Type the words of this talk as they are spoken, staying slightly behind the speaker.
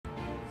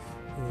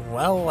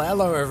Well,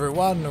 hello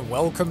everyone,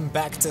 welcome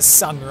back to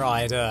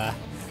Sunrider.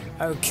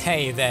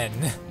 Okay then.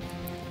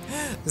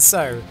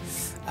 So,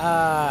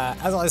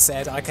 as I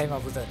said, I came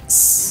up with a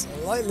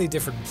slightly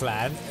different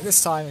plan.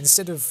 This time,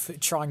 instead of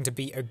trying to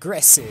be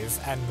aggressive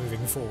and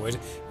moving forward,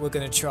 we're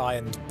going to try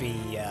and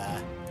be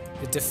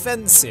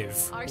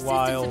defensive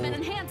while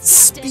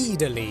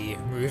speedily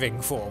moving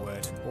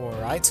forward.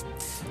 Alright?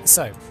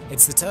 So,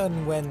 it's the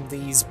turn when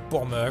these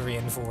bomber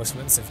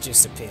reinforcements have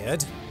just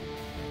appeared.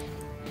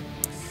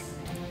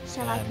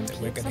 And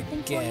we're going to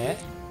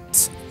get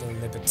the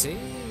liberty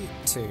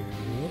to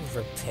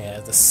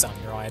repair the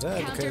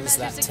Sunrider because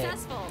that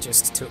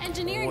just took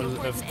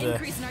all of the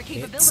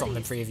hits on the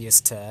previous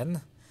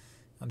turn.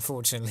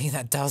 Unfortunately,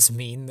 that does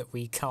mean that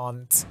we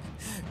can't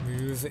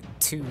move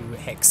 2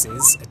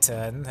 hexes a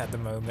turn at the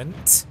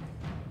moment.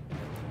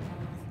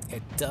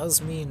 It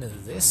does mean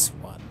this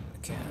one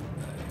can,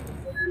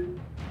 though.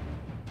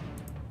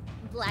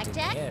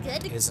 Blackjack,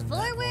 good. Isn't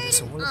Forward that what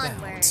it's all and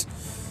about?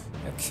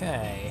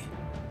 Okay.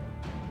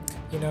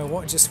 You know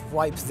what? Just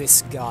wipe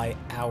this guy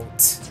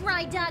out.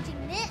 Try dodging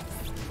this.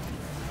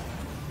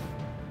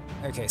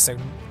 Okay, so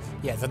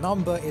yeah, the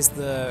number is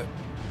the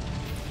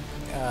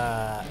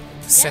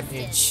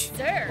percentage.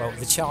 Well,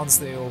 the chance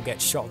they all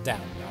get shot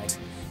down, right?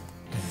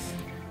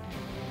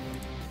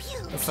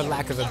 For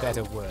lack of a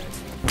better word.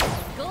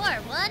 Score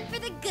 1 for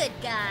the good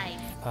guy.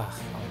 Oh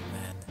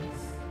man.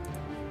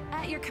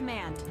 At your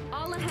command.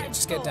 All ahead. Okay,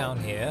 just get down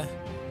here,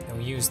 and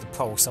we'll use the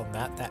pulse on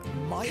that. That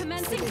might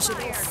finish it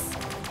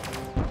off.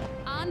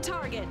 On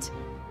target.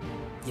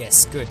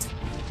 Yes, good.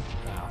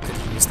 Oh, I could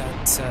have used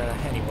that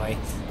anyway.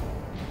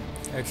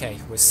 Okay,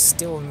 we're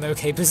still in an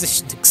okay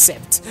position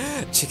except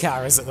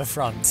Chikara's at the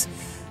front.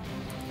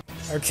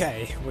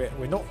 Okay,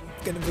 we're not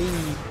going to be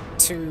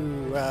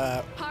too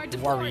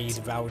worried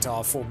about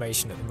our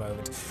formation at the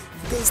moment.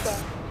 Because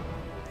that,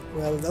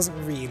 well, it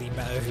doesn't really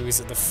matter who's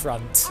at the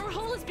front Our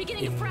hull is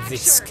beginning in to fracture.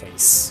 this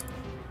case.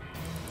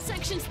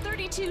 Sections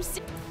 32,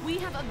 we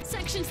have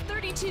sections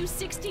 32,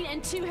 16,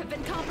 and 2 have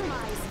been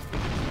compromised.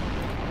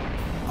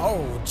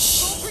 Oh,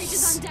 Hull breach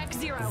is on jeez. deck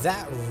 0.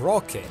 That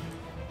rocket.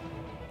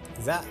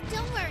 That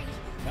Don't worry.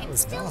 That I'm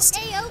was still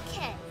nasty.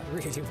 A-okay.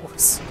 really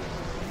was.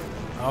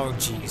 Oh,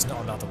 jeez,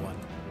 not another one.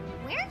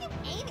 Where are you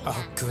aiming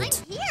Oh, at? good.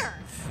 I'm here.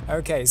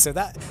 Okay, so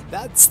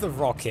that's the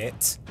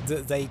rocket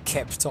that they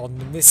kept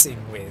on missing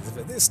with,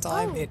 but this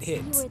time it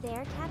hit. You were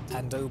there, Captain?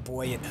 And oh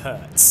boy, it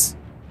hurts.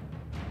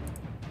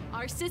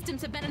 Our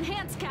systems have been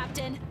enhanced,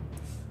 Captain.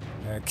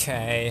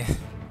 Okay.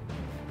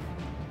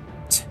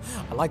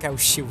 I like how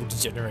shield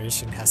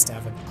generation has to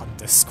have an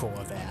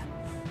underscore there.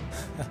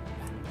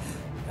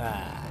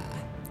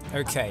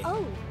 Okay.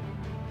 Oh,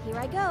 here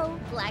I go.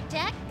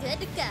 Blackjack, good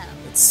to go.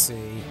 Let's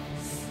see.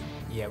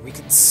 Yeah, we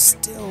could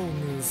still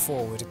move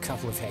forward a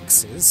couple of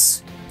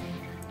hexes.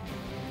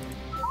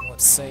 What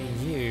say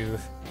you?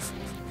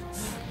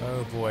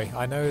 Oh boy,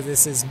 I know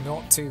this is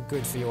not too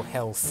good for your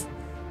health.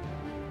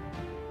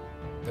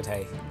 But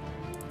hey,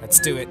 let's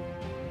do it.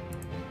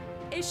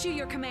 Issue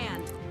your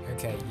command.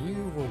 Okay, you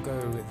will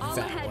go All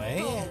that ahead, way.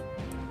 full.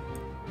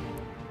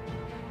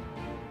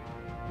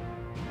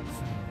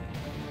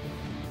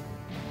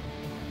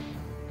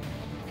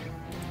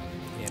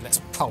 Yeah,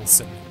 let's pulse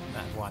in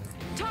that one.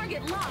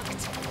 Target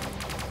locked.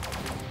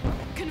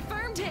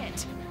 Confirmed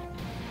hit.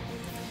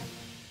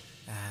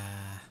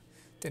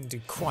 Didn't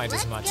do quite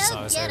as Let's much go as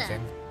I was get 'em.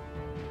 hoping.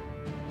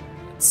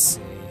 Let's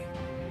see.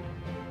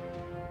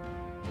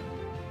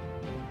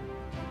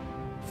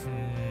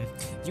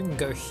 You can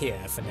go here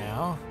for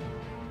now.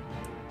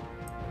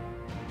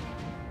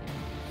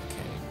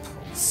 Okay,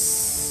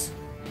 pulse.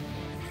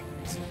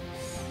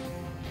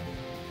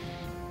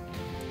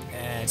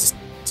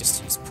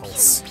 Just use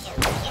pulse.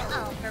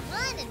 All for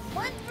one and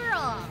one for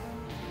all.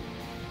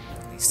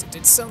 At least it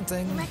did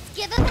something. Let's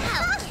give him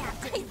hell,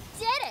 Captain. I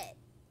did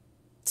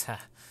it. Ha,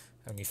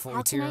 only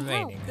 42 can I help?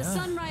 remaining, The huh?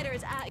 Sunrider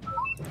is at.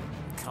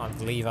 Can't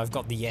believe I've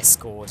got the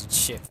escorted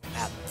ship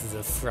at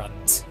the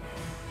front.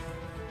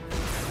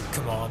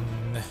 Come on.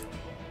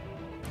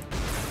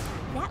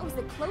 That was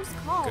a close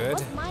call. Good.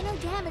 What minor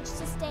damage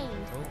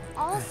sustained. Oh.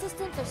 All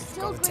systems are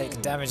still Got to green.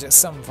 take damage at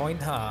some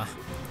point, huh?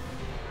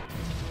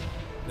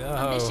 A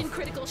No. mission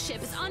critical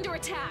ship is under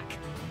attack.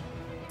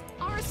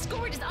 Our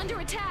escort is under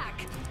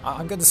attack.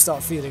 I'm going to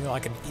start feeling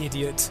like an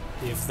idiot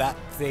if that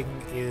thing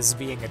is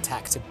being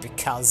attacked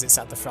because it's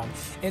at the front.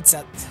 It's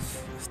at...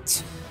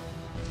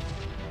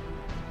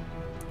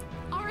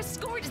 Our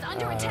escort is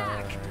under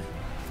attack.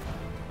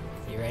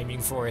 You're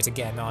aiming for it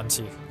again, aren't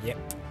you? Yep.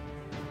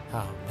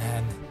 Oh,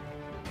 man.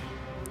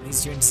 At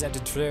least you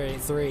intercepted 3.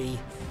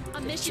 A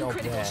Good mission job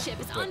critical there, ship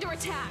is but- under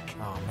attack.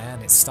 Oh,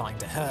 man, it's starting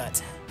to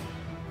hurt.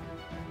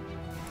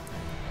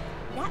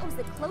 That was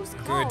a close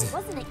call, Good.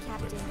 wasn't it,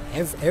 Captain?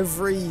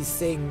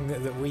 Everything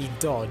that we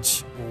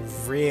dodge will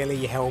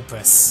really help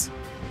us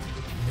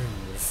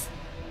move.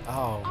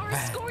 Oh, Our man.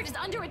 escort is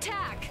under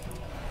attack.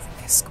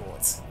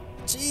 Escorts.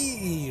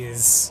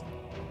 Jeez.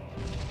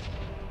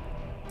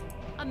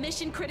 A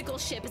mission critical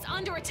ship is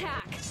under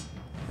attack.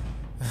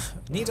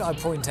 Need I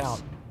point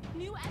out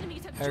New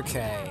enemies have joined the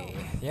Okay,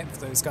 battle. yep,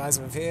 those guys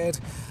have appeared.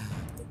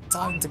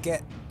 Time to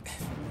get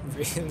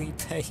really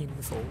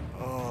painful.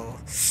 Oh.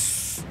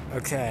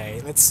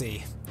 Okay, let's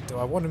see. Do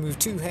I want to move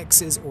 2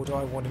 hexes or do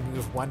I want to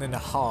move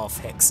 1.5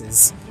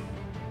 hexes?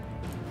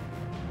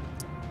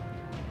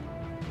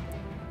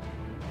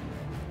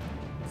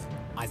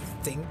 I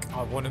think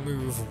I want to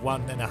move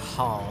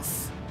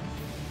 1.5.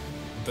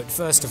 But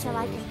first of Shall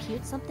all... I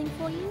compute something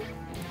for you?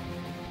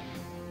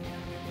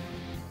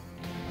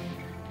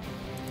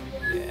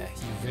 Yeah,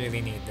 you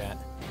really need that.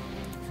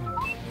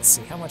 Let's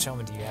see, how much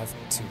armor do you have?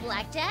 2.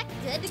 Blackjack,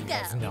 good to You go.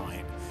 have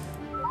 9.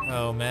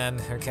 Oh man,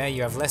 okay,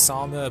 you have less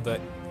armor, but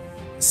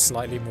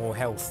slightly more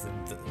health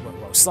than the,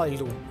 well, slightly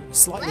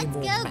Let's more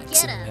go get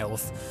maximum 'em.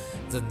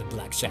 health than the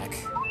blackjack.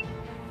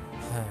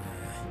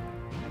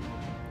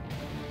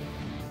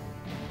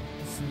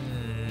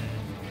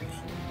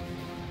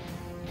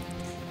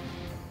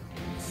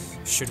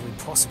 Should we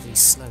possibly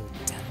slow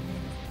down?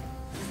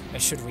 Or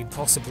should we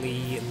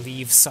possibly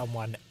leave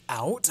someone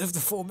out of the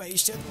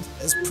formation?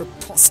 As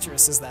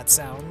preposterous as that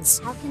sounds.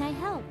 How can I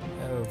help?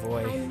 Oh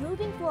boy. I'm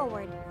moving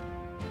forward.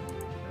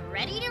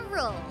 Ready to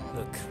roll.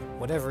 Look,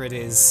 whatever it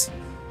is,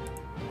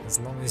 as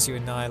long as you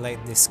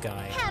annihilate this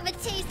guy. Have a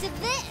taste of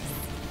this.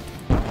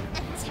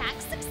 Attack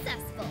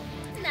successful.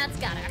 That's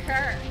gotta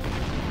hurt.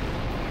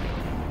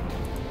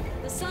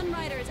 The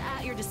Sunrider is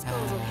at your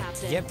disposal,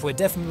 Captain. Yep, we're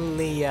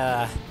definitely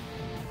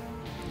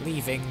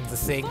leaving the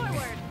thing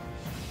Forward.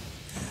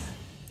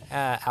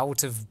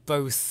 out of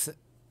both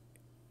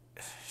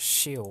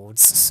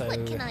shields, so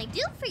What can I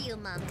do for you,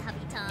 Mom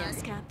Capitan?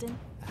 Yes, Captain.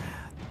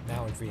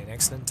 now would be an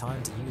excellent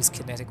time to use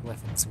kinetic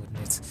weapons, wouldn't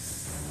it?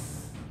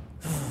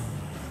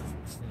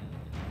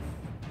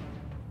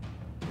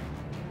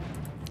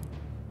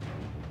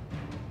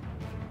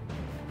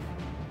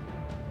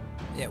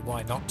 Yeah,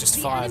 why not just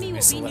The fire enemy the will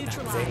missile be at that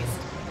thing? neutralized.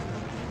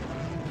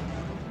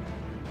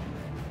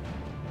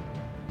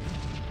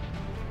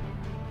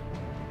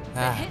 The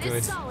Ah, hit good.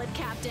 is solid,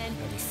 Captain.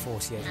 Only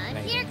 48 I'm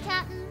remaining. here,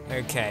 Captain.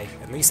 Okay,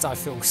 at least I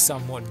feel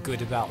somewhat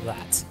good about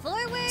that.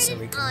 Forward So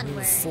we and can move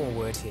onward.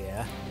 forward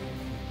here.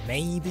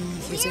 Maybe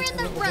hit Clear it a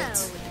the little road.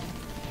 bit.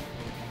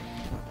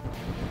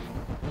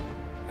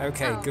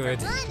 Okay, All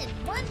good. For one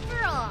and one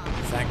for all.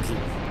 Thank you.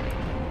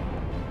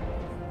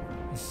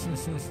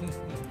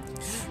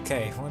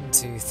 Okay, 1,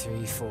 2,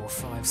 3, 4,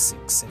 5,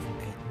 6, 7,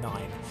 8,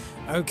 9.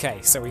 Okay,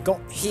 so we got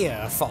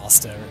here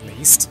faster at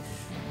least.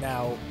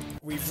 Now,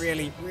 we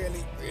really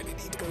need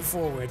to go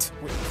forward.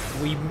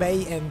 We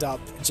may end up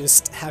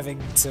just having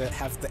to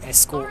have the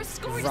escort Our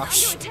escort is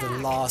rush under the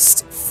attack.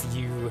 last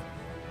few...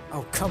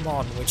 Oh, come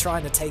on, we're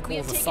trying to take We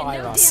all have the taken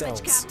fire no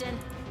ourselves. damage, Captain.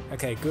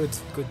 Okay, good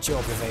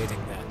job evading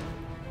that.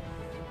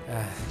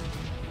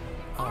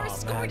 Our Oh,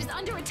 escort man. is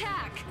under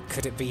attack.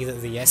 Could it be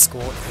that the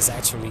escort is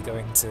actually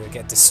going to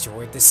get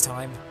destroyed this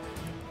time?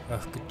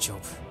 Oh, good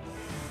job.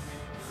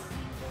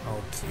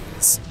 Oh,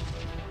 please.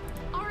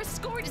 Our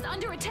escort is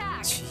under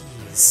attack.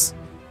 Jeez.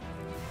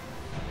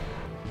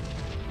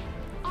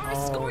 Our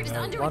Oh, escort is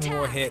no, under one attack.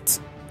 more hit.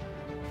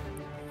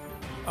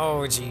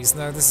 Oh, jeez,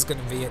 no, this is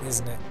going to be it,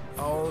 isn't it?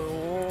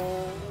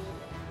 Oh,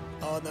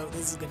 no,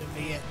 this is going to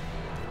be it.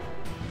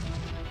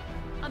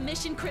 A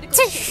mission critical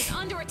ship is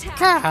under attack.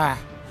 Ah,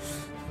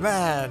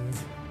 man.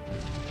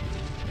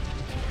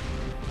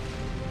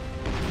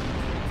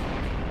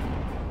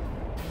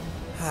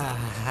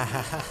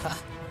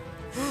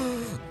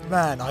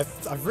 Man, I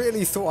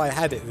really thought I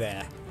had it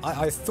there.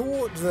 I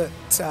thought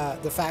that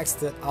the fact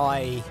that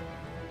I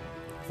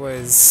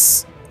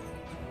was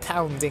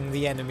pounding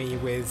the enemy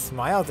with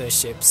my other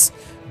ships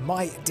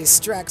might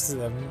distract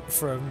them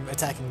from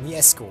attacking the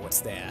escort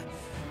there.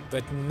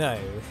 But no.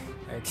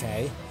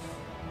 Okay.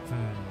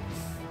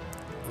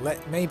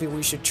 Maybe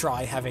we should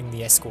try having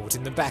the escort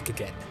in the back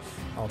again.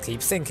 I'll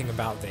keep thinking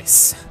about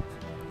this.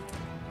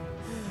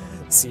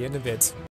 See you in a bit.